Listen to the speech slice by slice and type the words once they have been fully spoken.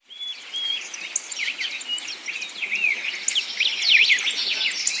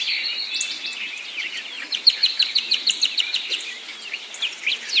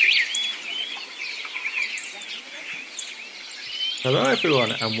Hello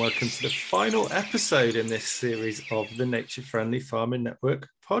everyone and welcome to the final episode in this series of the Nature Friendly Farming Network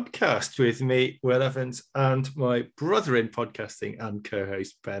podcast with me, Will Evans, and my brother in podcasting and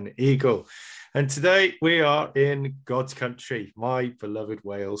co-host Ben Eagle. And today we are in God's country, my beloved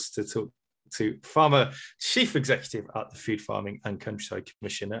Wales, to talk to Farmer Chief Executive at the Food Farming and Countryside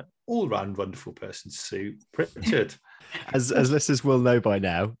Commission, an all-round wonderful person, Sue Pritchard. As listeners will know by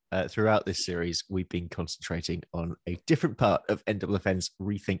now, throughout this series, we've been concentrating on a different part of NFFN's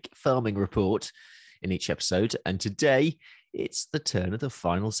Rethink Farming report in each episode. And today, it's the turn of the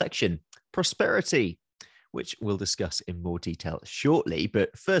final section, prosperity, which we'll discuss in more detail shortly.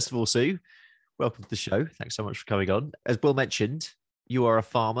 But first of all, Sue, welcome to the show. Thanks so much for coming on. As Bill mentioned, you are a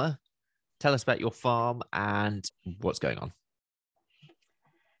farmer. Tell us about your farm and what's going on.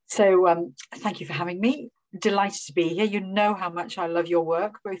 So thank you for having me. Delighted to be here. You know how much I love your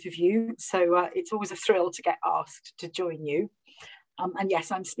work, both of you. So it's always a thrill to get asked to join you. And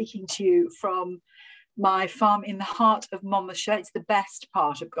yes, I'm speaking to you from my farm in the heart of Monmouthshire. It's the best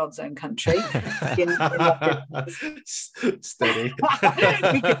part of God's own country. Steady.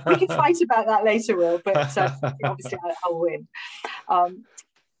 we can fight about that later, Will, but obviously I'll win.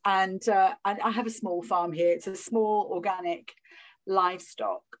 And I have a small farm here. It's a small organic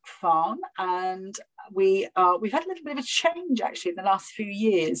livestock farm, and we've had a little bit of a change actually in the last few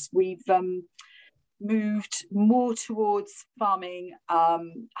years. We've moved more towards farming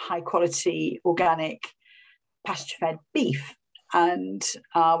high quality organic pasture fed beef, and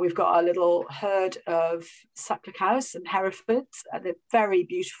we've got a little herd of suckler cows and Herefords. They're very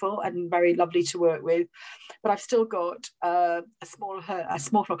beautiful and very lovely to work with, but I've still got a small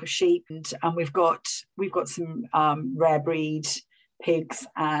flock of sheep, and we've got some rare breed pigs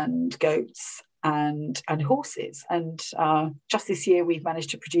and goats and horses. And just this year we've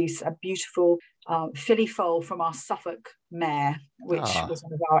managed to produce a beautiful filly foal from our Suffolk mare, which was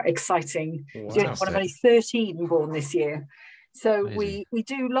one of our exciting, one of only 13 born this year. So we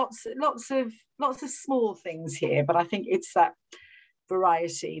do lots of small things here, but I think it's that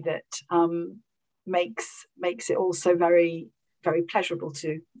variety that makes it also very, very pleasurable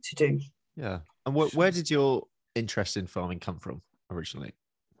to do. Yeah. And where did your interest in farming come from originally?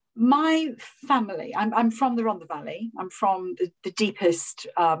 My family, I'm from the Rhondda Valley. I'm from the deepest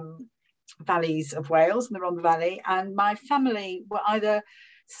valleys of Wales in the Rhondda Valley, and my family were either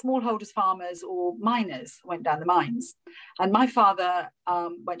smallholders farmers or miners, went down the mines. And my father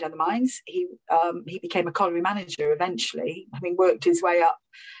went down the mines. He became a colliery manager eventually, having worked his way up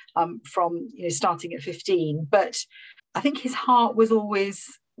from starting at 15. But I think his heart was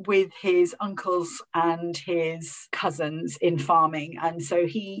always with his uncles and his cousins in farming, and so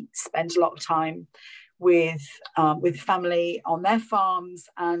he spent a lot of time with family on their farms.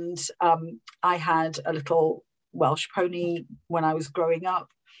 And I had a little Welsh pony when I was growing up.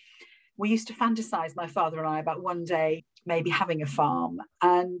 We used to fantasize, my father and I, about one day maybe having a farm,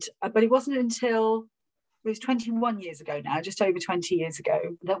 but it wasn't until it was 21 years ago now, just over 20 years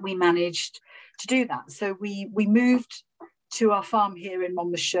ago, that we managed to do that. So we moved to our farm here in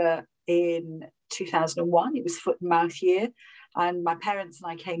Monmouthshire in 2001. It was foot and mouth year, and my parents and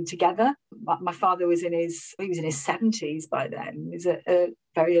I came together. My father was in his 70s by then. He was a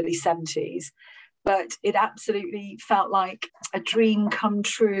very early 70s, but it absolutely felt like a dream come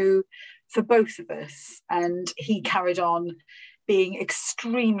true for both of us. And he carried on being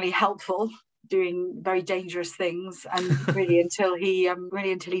extremely helpful, doing very dangerous things, and really until he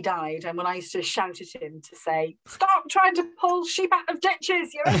died. And when I used to shout at him to say, "Stop trying to pull sheep out of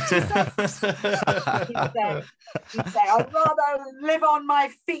ditches, you're 86," he'd say, "I'd rather live on my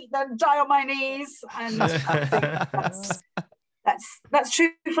feet than die on my knees." And I think that's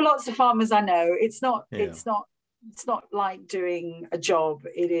true for lots of farmers. I know it's not like doing a job.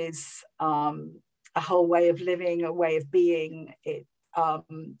 It is a whole way of living, a way of being.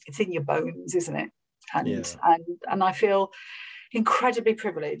 It's in your bones, isn't it? And I feel incredibly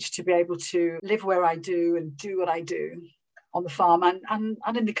privileged to be able to live where I do and do what I do on the farm and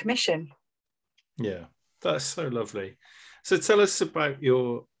in the commission. Yeah, that's so lovely. So tell us about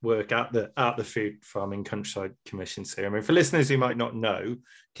your work at the Food Farming Countryside Commission. So, I mean, for listeners who might not know,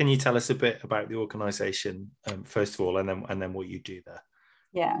 can you tell us a bit about the organisation first of all, and then what you do there?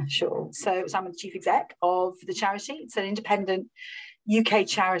 Yeah, sure. So I'm the chief exec of the charity. It's an independent UK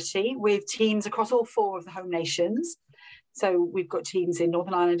charity with teams across all four of the home nations. So we've got teams in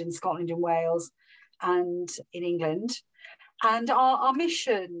Northern Ireland, in Scotland, in Wales, and in England. And our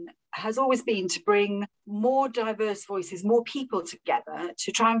mission has always been to bring more diverse voices, more people together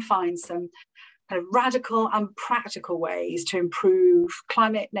to try and find some kind of radical and practical ways to improve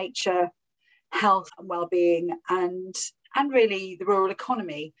climate, nature, health and well-being, and and really the rural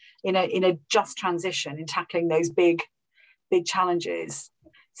economy in a just transition, in tackling those big challenges.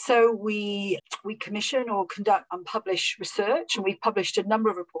 So we commission or conduct and publish research, and we've published a number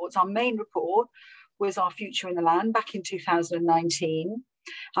of reports. Our main report was Our Future in the Land back in 2019,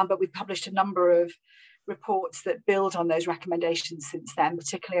 but we've published a number of reports that build on those recommendations since then,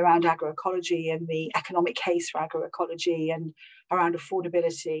 particularly around agroecology and the economic case for agroecology, and around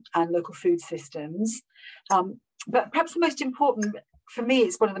affordability and local food systems. But perhaps the most important, for me,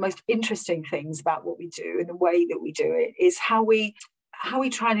 it's one of the most interesting things about what we do and the way that we do it, is how we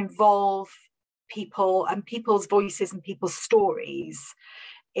try and involve people and people's voices and people's stories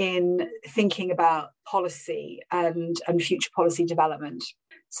in thinking about policy and future policy development.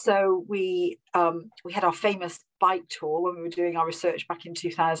 So we had our famous bike tour when we were doing our research back in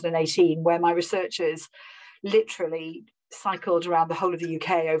 2018, where my researchers literally cycled around the whole of the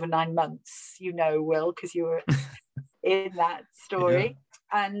UK over 9 months. You know, Will, because you were in that story. Yeah.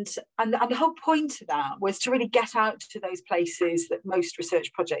 And the whole point of that was to really get out to those places that most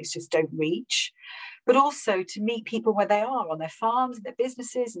research projects just don't reach, but also to meet people where they are, on their farms, in their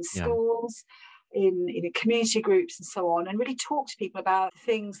businesses and schools, in community groups and so on, and really talk to people about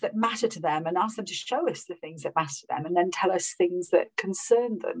things that matter to them and ask them to show us the things that matter to them, and then tell us things that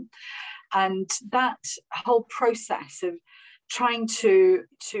concern them. And that whole process of trying to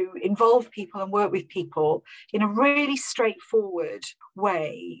involve people and work with people in a really straightforward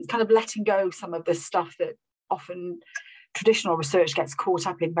way, kind of letting go some of the stuff that often traditional research gets caught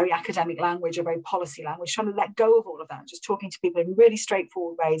up in, very academic language or very policy language, trying to let go of all of that, just talking to people in really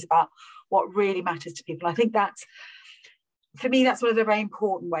straightforward ways about what really matters to people. I think that's, for me, that's one of the very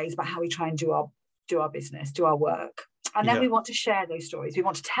important ways about how we try and do our business, do our work. And then we want to share those stories. We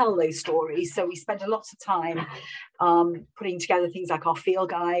want to tell those stories. So we spend a lot of time putting together things like our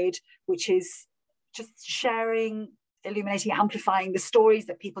field guide, which is just sharing, illuminating, amplifying the stories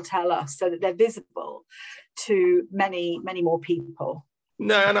that people tell us so that they're visible to many, many more people.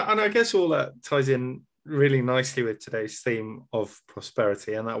 No, and I guess all that ties in really nicely with today's theme of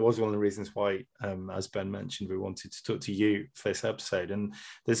prosperity. And that was one of the reasons why, as Ben mentioned, we wanted to talk to you for this episode. And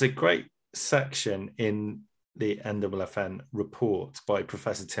there's a great section in the NFFN report by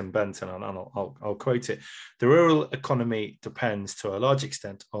Professor Tim Benton, and I'll quote it. The rural economy depends to a large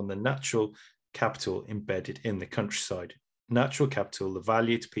extent on the natural capital embedded in the countryside. Natural capital, the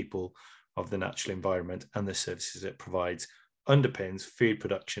value to people of the natural environment and the services it provides, underpins food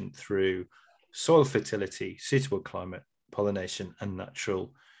production through soil fertility, suitable climate, pollination, and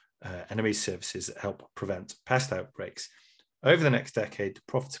natural enemy services that help prevent pest outbreaks. Over the next decade, the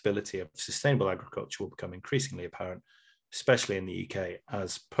profitability of sustainable agriculture will become increasingly apparent, especially in the UK,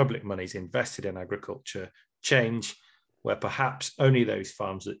 as public monies invested in agriculture change, where perhaps only those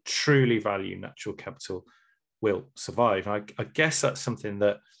farms that truly value natural capital will survive. I guess that's something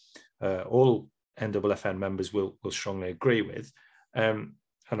that all NFFN members will strongly agree with. And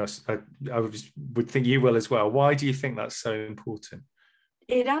I would think you will as well. Why do you think that's so important?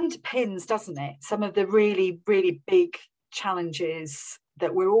 It underpins, doesn't it, some of the really, really big challenges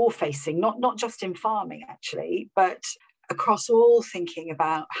that we're all facing, not just in farming actually, but across all thinking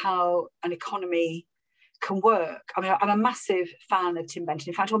about how an economy can work. I mean, I'm a massive fan of Tim Benton.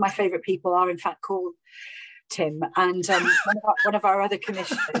 In fact, all my favourite people are in fact called Tim, and one of our other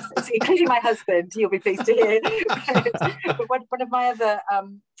commissioners, including my husband, you'll be pleased to hear. But one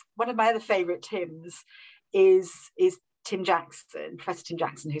of my other favourite Tims is Tim Jackson, Professor Tim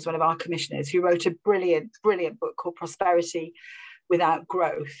Jackson, who's one of our commissioners, who wrote a brilliant book called Prosperity Without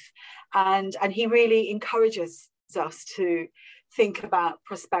Growth. And he really encourages us to think about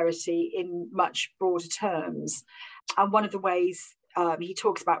prosperity in much broader terms. And one of the ways he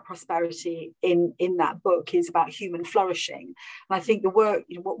talks about prosperity in that book is about human flourishing. And I think the work,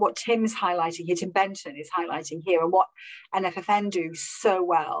 what Tim's highlighting here, Tim Benton is highlighting here, and what NFFN do so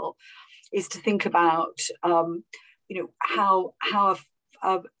well is to think about how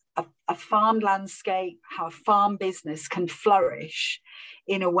a farm landscape, how a farm business can flourish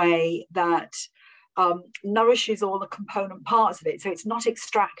in a way that nourishes all the component parts of it. So it's not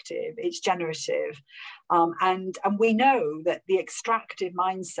extractive, it's generative. And we know that the extractive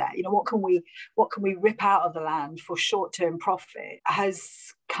mindset, what can we rip out of the land for short-term profit,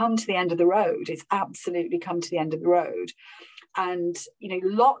 has come to the end of the road. It's absolutely come to the end of the road. And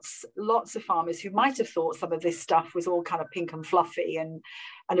lots of farmers who might have thought some of this stuff was all kind of pink and fluffy and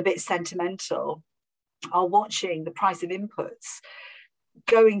a bit sentimental are watching the price of inputs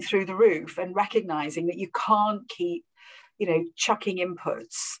going through the roof and recognizing that you can't keep chucking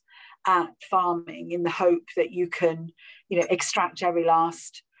inputs at farming in the hope that you can extract every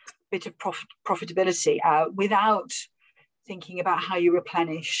last bit of profitability out without thinking about how you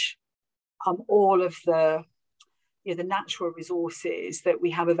replenish all of the natural resources that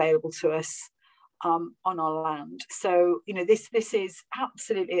we have available to us on our land. So, this is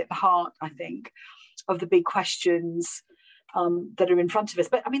absolutely at the heart, I think, of the big questions that are in front of us.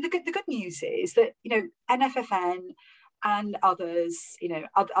 But I mean, the good news is that, NFFN and others,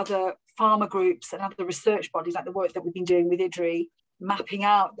 other farmer groups and other research bodies, like the work that we've been doing with IDRI, mapping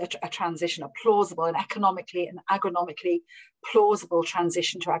out a transition, a plausible and economically and agronomically plausible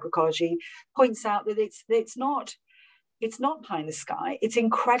transition to agroecology, points out that it's not pie in the sky. It's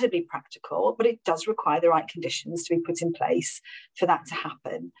incredibly practical, but it does require the right conditions to be put in place for that to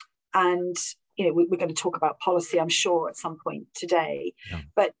happen. And we're going to talk about policy, I'm sure, at some point today. Yeah.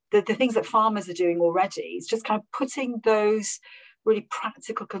 But the things that farmers are doing already is just kind of putting those really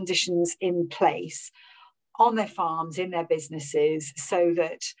practical conditions in place on their farms, in their businesses, so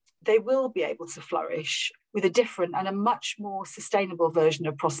that they will be able to flourish with a different and a much more sustainable version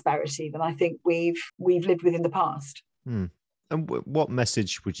of prosperity than I think we've lived with in the past. And what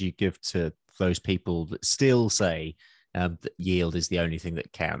message would you give to those people that still say that yield is the only thing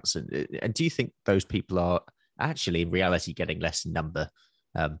that counts? And do you think those people are actually in reality getting less in number,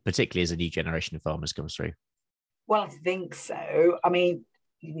 particularly as a new generation of farmers comes through? Well, I think so. I mean,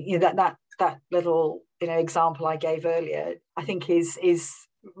 that little example I gave earlier, I think is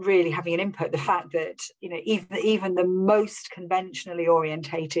really having an input. The fact that even the most conventionally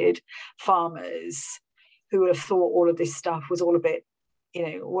orientated farmers who would have thought all of this stuff was all a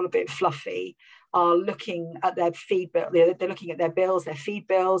bit fluffy, are looking at their feed bill. They're looking at their bills, their feed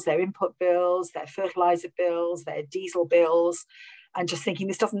bills, their input bills, their fertilizer bills, their diesel bills, and just thinking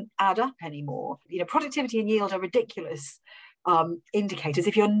this doesn't add up anymore. Productivity and yield are ridiculous indicators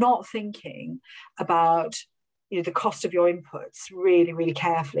if you're not thinking about the cost of your inputs really, really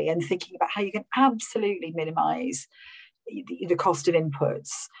carefully, and thinking about how you can absolutely minimize the cost of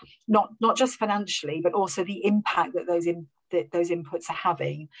inputs, not just financially, but also the impact that those inputs are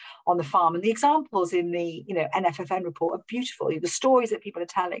having on the farm. And the examples in the NFFN report are beautiful. The stories that people are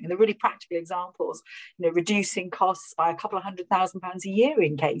telling, and the really practical examples, reducing costs by a couple of £100,000 a year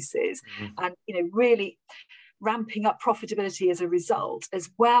in cases, and really ramping up profitability as a result, as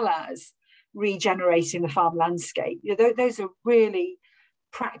well as regenerating the farm landscape. Those are really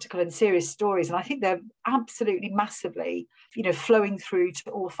practical and serious stories, and I think they're absolutely massively flowing through to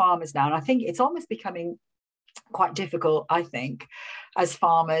all farmers now. And I think it's almost becoming quite difficult, I think, as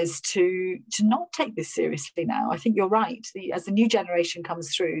farmers to not take this seriously now. I think you're right. As the new generation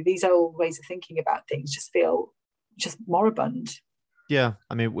comes through, these old ways of thinking about things just feel just moribund. Yeah,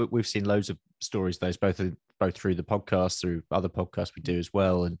 I mean, we've seen loads of stories, those both through the podcast, through other podcasts we do as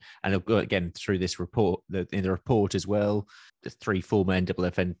well, and again through this report, in the report as well. The 3 former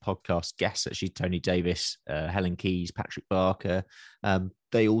NFFN podcast guests, actually, Tony Davis, Helen Keyes, Patrick Barker,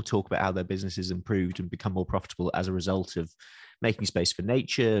 they all talk about how their businesses improved and become more profitable as a result of making space for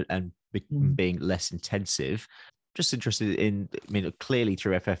nature and being less intensive. Just interested in, clearly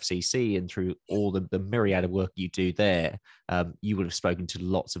through FFCC and through all the myriad of work you do there, you would have spoken to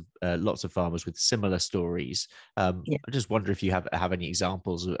lots of farmers with similar stories. I just wonder if you have any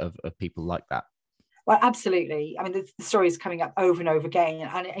examples of people like that. Well, absolutely. I mean, the story is coming up over and over again,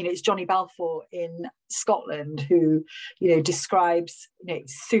 and it's Johnny Balfour in Scotland who, describes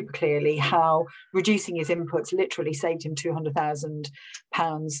super clearly how reducing his inputs literally saved him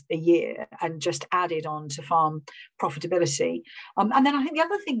 £200,000 a year, and just added on to farm profitability. And then I think the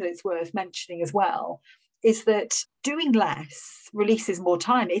other thing that it's worth mentioning as well is that doing less releases more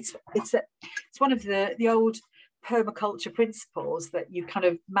time. It's one of the old permaculture principles that you kind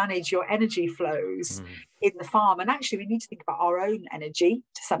of manage your energy flows in the farm, and actually we need to think about our own energy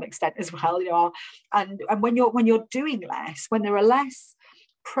to some extent as well. And when you're doing less, when there are less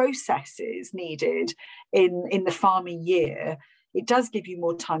processes needed in the farming year, it does give you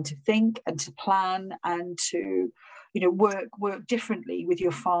more time to think and to plan and to work differently with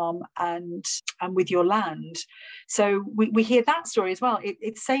your farm and with your land. So we hear that story as well.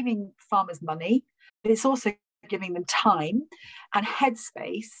 It's saving farmers money, but it's also giving them time and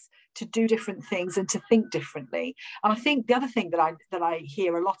headspace to do different things and to think differently. And I think the other thing that I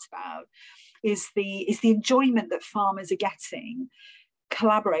hear a lot about is the enjoyment that farmers are getting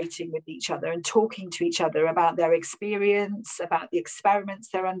collaborating with each other and talking to each other about their experience, about the experiments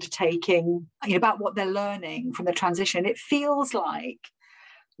they're undertaking, about what they're learning from the transition. It feels like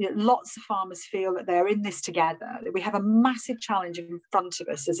lots of farmers feel that they're in this together, that we have a massive challenge in front of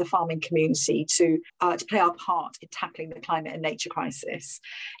us as a farming community to play our part in tackling the climate and nature crisis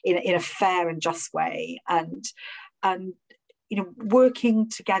in a fair and just way, and working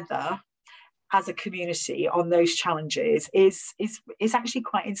together as a community on those challenges is actually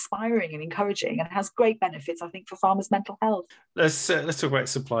quite inspiring and encouraging, and has great benefits, I think, for farmers' mental health. Let's talk about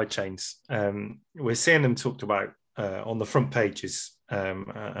supply chains. We're seeing them talked about on the front pages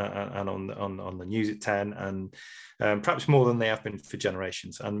and on the news at 10, and perhaps more than they have been for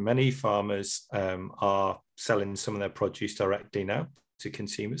generations. And many farmers are selling some of their produce directly now to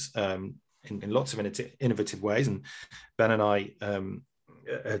consumers in lots of innovative ways. And Ben and I,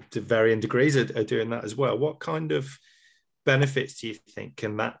 to varying degrees, are doing that as well. What kind of benefits do you think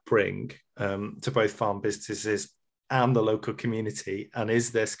can that bring to both farm businesses and the local community? And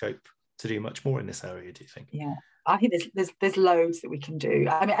is there scope to do much more in this area, do you think? Yeah, I think there's loads that we can do.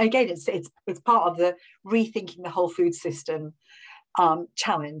 I mean, again, it's part of the rethinking the whole food system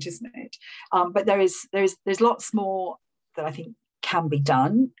challenge, isn't it? But there's lots more that I think can be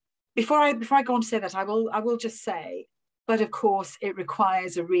done. Before I go on to say that, I will just say, but of course, it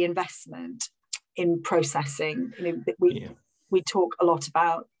requires a reinvestment in processing. We talk a lot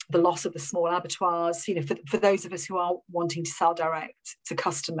about the loss of the small abattoirs. For those of us who are wanting to sell direct to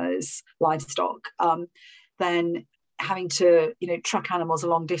customers livestock, then having to truck animals a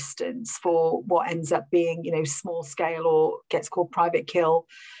long distance for what ends up being small scale or gets called private kill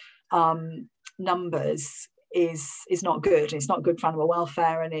numbers is not good. It's not good for animal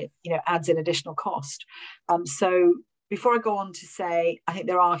welfare, and it adds an additional cost. So before I go on to say, I think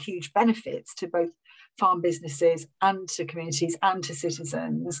there are huge benefits to both farm businesses and to communities and to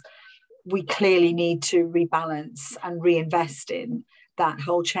citizens, we clearly need to rebalance and reinvest in that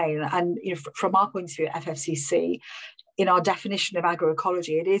whole chain. And from our point of view at FFCC, in our definition of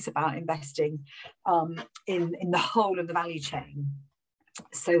agroecology, it is about investing in the whole of the value chain,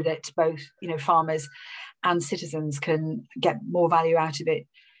 so that both farmers and citizens can get more value out of it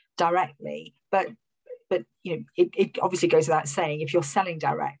directly. But it obviously goes without saying, if you're selling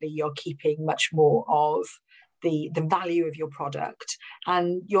directly, you're keeping much more of the value of your product,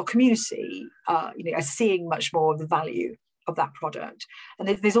 and your community are seeing much more of the value of that product. And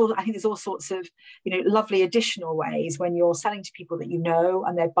I think there's all sorts of lovely additional ways when you're selling to people that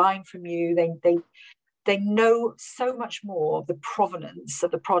and they're buying from you. They know so much more of the provenance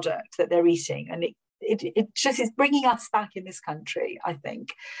of the product that they're eating, and it just is bringing us back in this country, I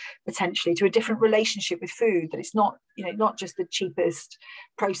think, potentially to a different relationship with food, that it's not just the cheapest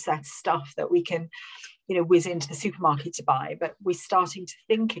processed stuff that we can whiz into the supermarket to buy, but we're starting to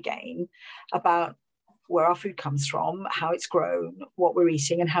think again about where our food comes from, how it's grown, what we're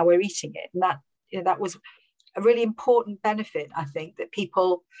eating, and how we're eating it. And that was a really important benefit, I think, that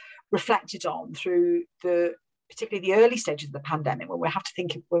people reflected on through particularly the early stages of the pandemic, when we're having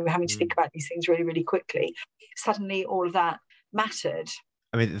to think about these things really, really quickly. Suddenly, all of that mattered.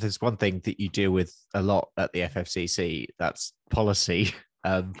 I mean, there's one thing that you deal with a lot at the FFCC, that's policy.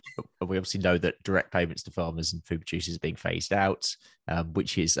 We obviously know that direct payments to farmers and food producers are being phased out,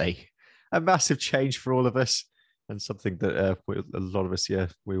 which is a massive change for all of us, and something that a lot of us,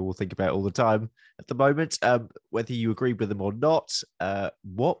 we all think about all the time at the moment. Whether you agree with them or not,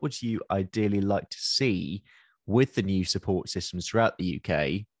 what would you ideally like to see with the new support systems throughout the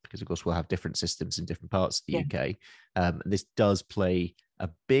UK? Because of course we'll have different systems in different parts of the UK. And this does play a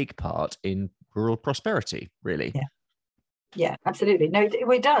big part in rural prosperity, really. Yeah, absolutely. No,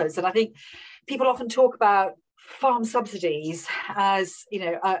 it does. And I think people often talk about farm subsidies as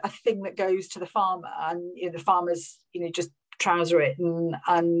a thing that goes to the farmer, and the farmers just trouser it,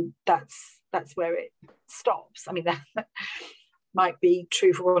 and that's where it stops. I mean, that might be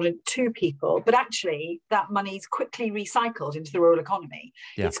true for one or two people, but actually that money is quickly recycled into the rural economy.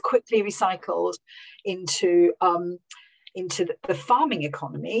 It's quickly recycled into the farming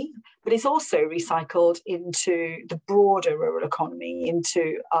economy, but it's also recycled into the broader rural economy,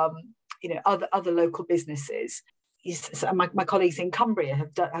 into other local businesses. My colleagues in Cumbria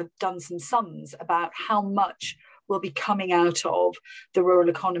have done some sums about how much will be coming out of the rural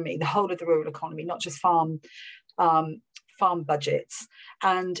economy, the whole of the rural economy, not just farm budgets,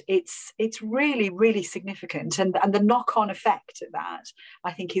 and it's really, really significant, and the knock-on effect of that,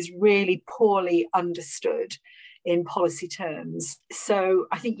 I think, is really poorly understood in policy terms. So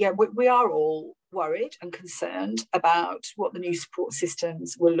I think we are all worried and concerned about what the new support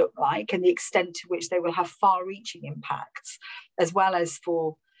systems will look like, and the extent to which they will have far-reaching impacts, as well as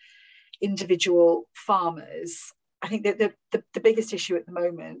for individual farmers. I think that the biggest issue at the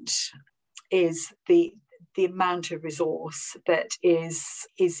moment is the amount of resource that is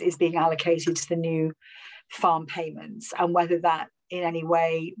being allocated to the new farm payments, and whether that in any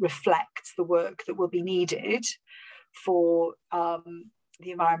way reflects the work that will be needed for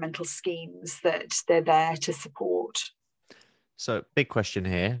the environmental schemes that they're there to support. So, big question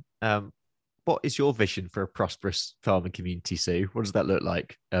here. what is your vision for a prosperous farming community, Sue? What does that look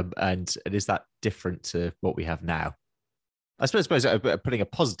like? And is that different to what we have now? I suppose putting a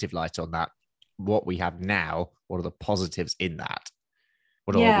positive light on that, what we have now, what are the positives in that?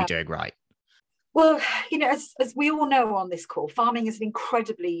 What are we doing right? Well, as we all know on this call, farming is an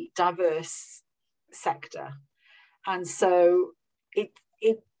incredibly diverse sector. And so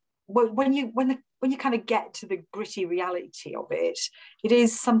when you kind of get to the gritty reality of it, it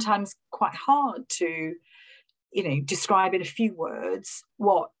is sometimes quite hard to, describe in a few words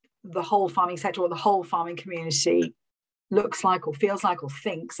what the whole farming sector or the whole farming community looks like or feels like or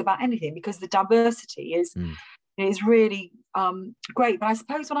thinks about anything, because the diversity is really great. But I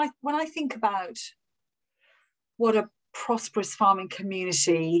suppose when I think about what a prosperous farming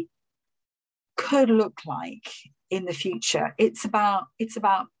community could look like in the future, it's about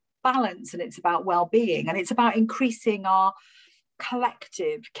balance, and it's about well-being, and it's about increasing our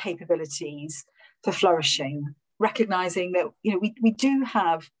collective capabilities for flourishing, recognizing that we do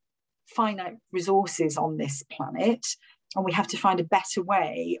have finite resources on this planet, and we have to find a better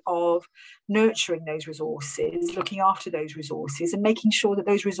way of nurturing those resources, looking after those resources, and making sure that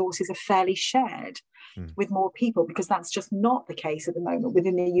those resources are fairly shared with more people, because that's just not the case at the moment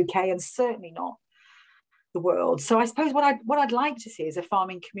within the UK, and certainly not the world. So I suppose what I'd like to see is a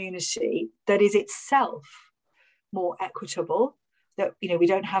farming community that is itself more equitable, that we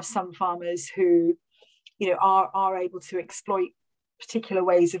don't have some farmers who are able to exploit particular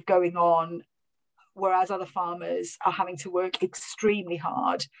ways of going on, whereas other farmers are having to work extremely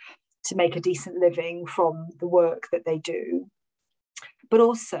hard to make a decent living from the work that they do. But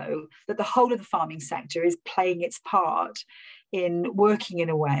also that the whole of the farming sector is playing its part in working in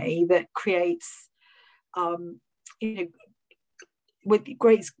a way that creates with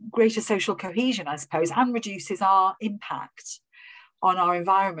greater social cohesion, I suppose, and reduces our impact on our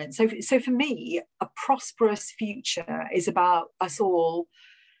environment. So for me, a prosperous future is about us all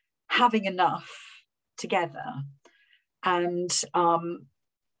having enough together, and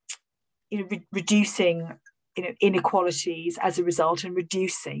reducing inequalities as a result, and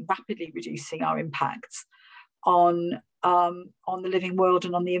rapidly reducing our impacts on the living world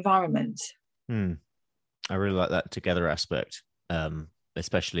and on the environment. I really like that together aspect,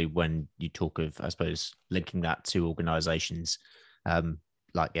 especially when you talk of, I suppose, linking that to organisations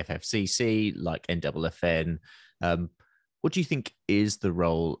like FFCC, like NFFN. What do you think is the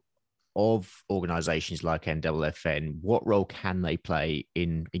role of organisations like NFFN? What role can they play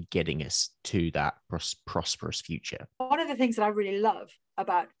in getting us to that prosperous future? One of the things that I really love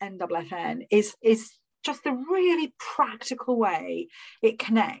about NFFN is just the really practical way it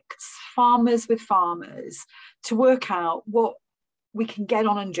connects farmers with farmers to work out what we can get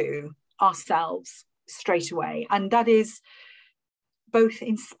on and do ourselves straight away. And that is both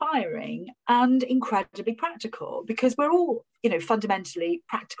inspiring and incredibly practical, because we're all, fundamentally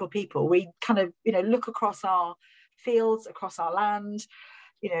practical people. We kind of, look across our fields, across our land,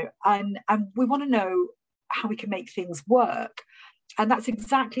 and we want to know how we can make things work. And that's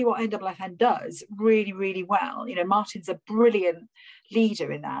exactly what NFFN does really, really well. Martin's a brilliant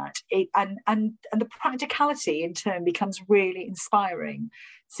leader in that. And the practicality in turn becomes really inspiring.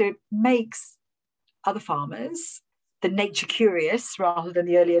 So it makes other farmers, the nature curious rather than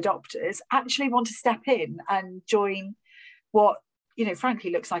the early adopters, actually want to step in and join what,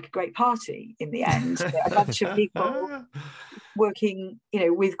 frankly looks like a great party in the end. A bunch of people working,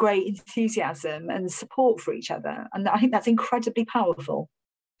 with great enthusiasm and support for each other. And I think that's incredibly powerful.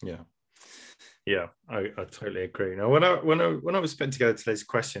 Yeah, I totally agree. Now, when I was putting together today's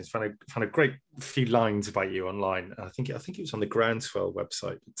questions, found a great few lines about you online. I think it was on the Groundswell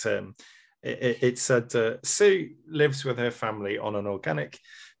website. It said, Sue lives with her family on an organic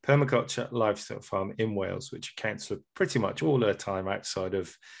permaculture livestock farm in Wales, which accounts for pretty much all her time outside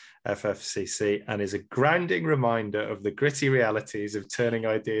of FFCC, and is a grounding reminder of the gritty realities of turning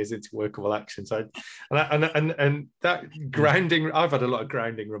ideas into workable actions. And that grounding, I've had a lot of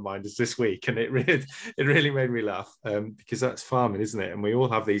grounding reminders this week, and it really made me laugh, because that's farming, isn't it? And we all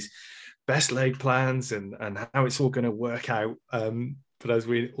have these best laid plans and how it's all going to work out. But as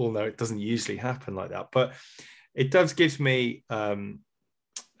we all know, it doesn't usually happen like that. But it does give me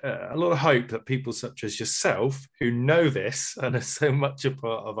a lot of hope that people such as yourself, who know this and are so much a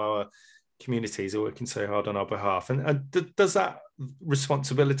part of our communities, are working so hard on our behalf. And does that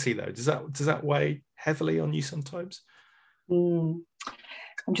responsibility, though, does that weigh heavily on you sometimes? I'm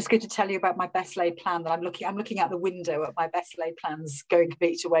just going to tell you about my best laid plan that I'm looking out the window at my best laid plans going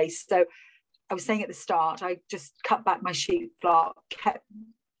completely to waste. So I was saying at the start, I just cut back my sheep flock,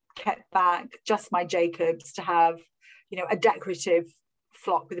 kept back just my Jacobs to have, a decorative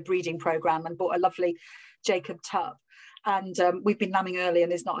flock with a breeding program and bought a lovely Jacob tub. And we've been lambing early,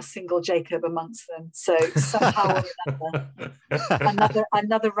 and there's not a single Jacob amongst them. So somehow or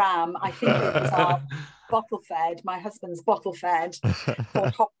another ram, I think it was our bottle fed, my husband's bottle fed,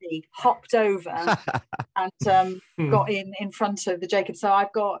 called Hoppy, hopped over and got in front of the Jacob. So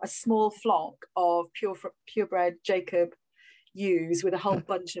I've got a small flock of purebred Jacob ewes with a whole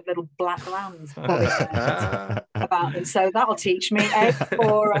bunch of little black lambs about them. So that'll teach me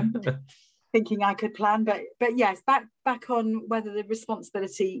for thinking I could plan. But yes, back on whether the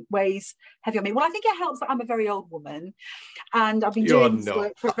responsibility weighs heavy on me. Well, I think it helps that I'm a very old woman, and I've been doing this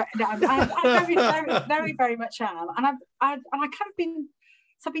work for. No, I very, very much am, and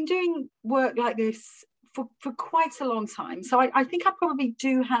I've been doing work like this for quite a long time. So I think I probably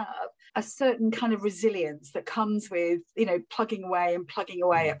do have a certain kind of resilience that comes with, plugging away and plugging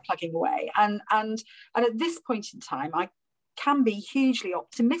away and plugging away. And at this point in time, I can be hugely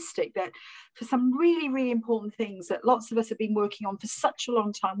optimistic that for some really, really important things that lots of us have been working on for such a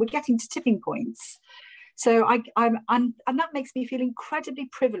long time, we're getting to tipping points. So and that makes me feel incredibly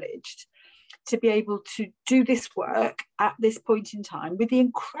privileged to be able to do this work at this point in time with the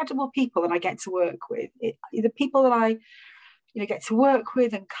incredible people that I get to work with. The people that I get to work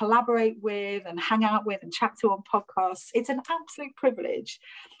with and collaborate with and hang out with and chat to on podcasts. It's an absolute privilege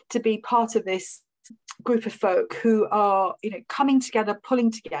to be part of this group of folk who are coming together,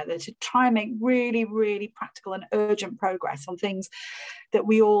 pulling together to try and make really, really practical and urgent progress on things that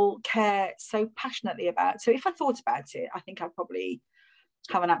we all care so passionately about. So if I thought about it, I think I'd probably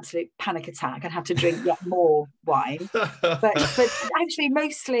have an absolute panic attack and have to drink yet more wine. But actually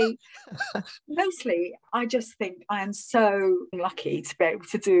mostly I just think I am so lucky to be able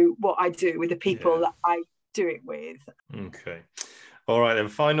to do what I do with the people that I do it with. Okay. All right, then.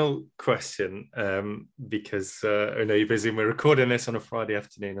 Final question, because I know you're busy and we're recording this on a Friday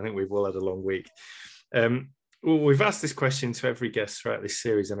afternoon. I think we've all had a long week. We've asked this question to every guest throughout this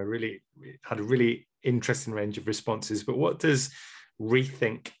series, and I really had a really interesting range of responses. But what does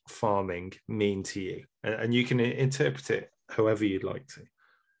rethink farming mean to you? And you can interpret it however you'd like to.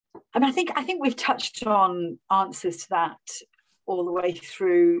 And I think we've touched on answers to that all the way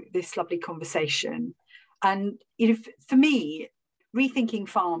through this lovely conversation. And for me, rethinking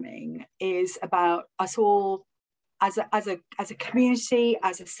farming is about us all as a community,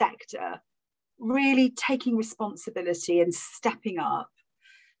 as a sector, really taking responsibility and stepping up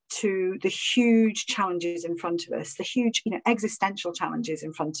to the huge challenges in front of us, the huge existential challenges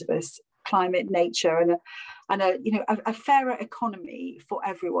in front of us, climate, nature, and a fairer economy for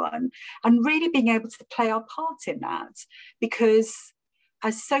everyone, and really being able to play our part in that. Because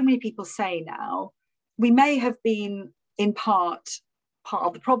as so many people say now, we may have been in part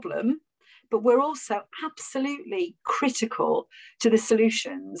of the problem, but we're also absolutely critical to the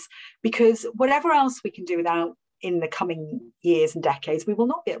solutions, because whatever else we can do without in the coming years and decades, we will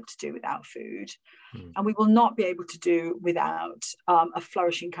not be able to do without food, and we will not be able to do without a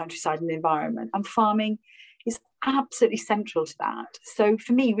flourishing countryside and environment. And farming is absolutely central to that. So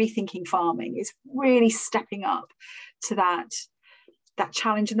for me, rethinking farming is really stepping up to that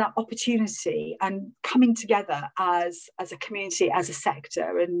challenge and that opportunity, and coming together as a community, as a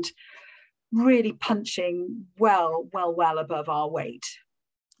sector, and really punching well above our weight.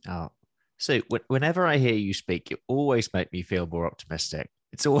 Oh, so whenever I hear you speak, you always make me feel more optimistic.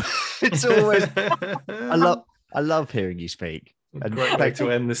 It's always I love hearing you speak. And great way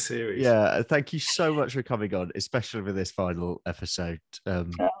to end the series. Yeah, thank you so much for coming on, especially for this final episode.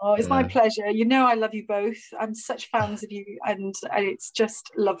 It's my pleasure. I love you both. I'm such fans of you, and it's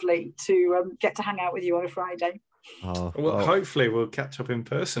just lovely to get to hang out with you on a Friday. Hopefully we'll catch up in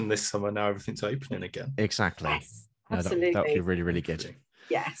person this summer now everything's opening again. Exactly. Yes, absolutely. That would be really, really good.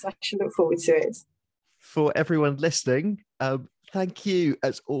 Yes, I should look forward to it. For everyone listening, thank you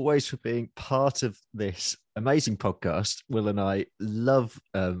as always for being part of this amazing podcast. Will and I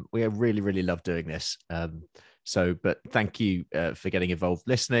we really, really love doing this. But thank you for getting involved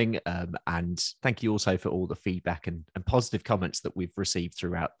listening. And thank you also for all the feedback and positive comments that we've received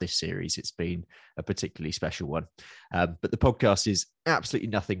throughout this series. It's been a particularly special one. But the podcast is absolutely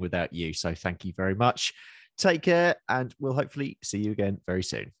nothing without you. So thank you very much. Take care, and we'll hopefully see you again very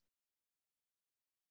soon.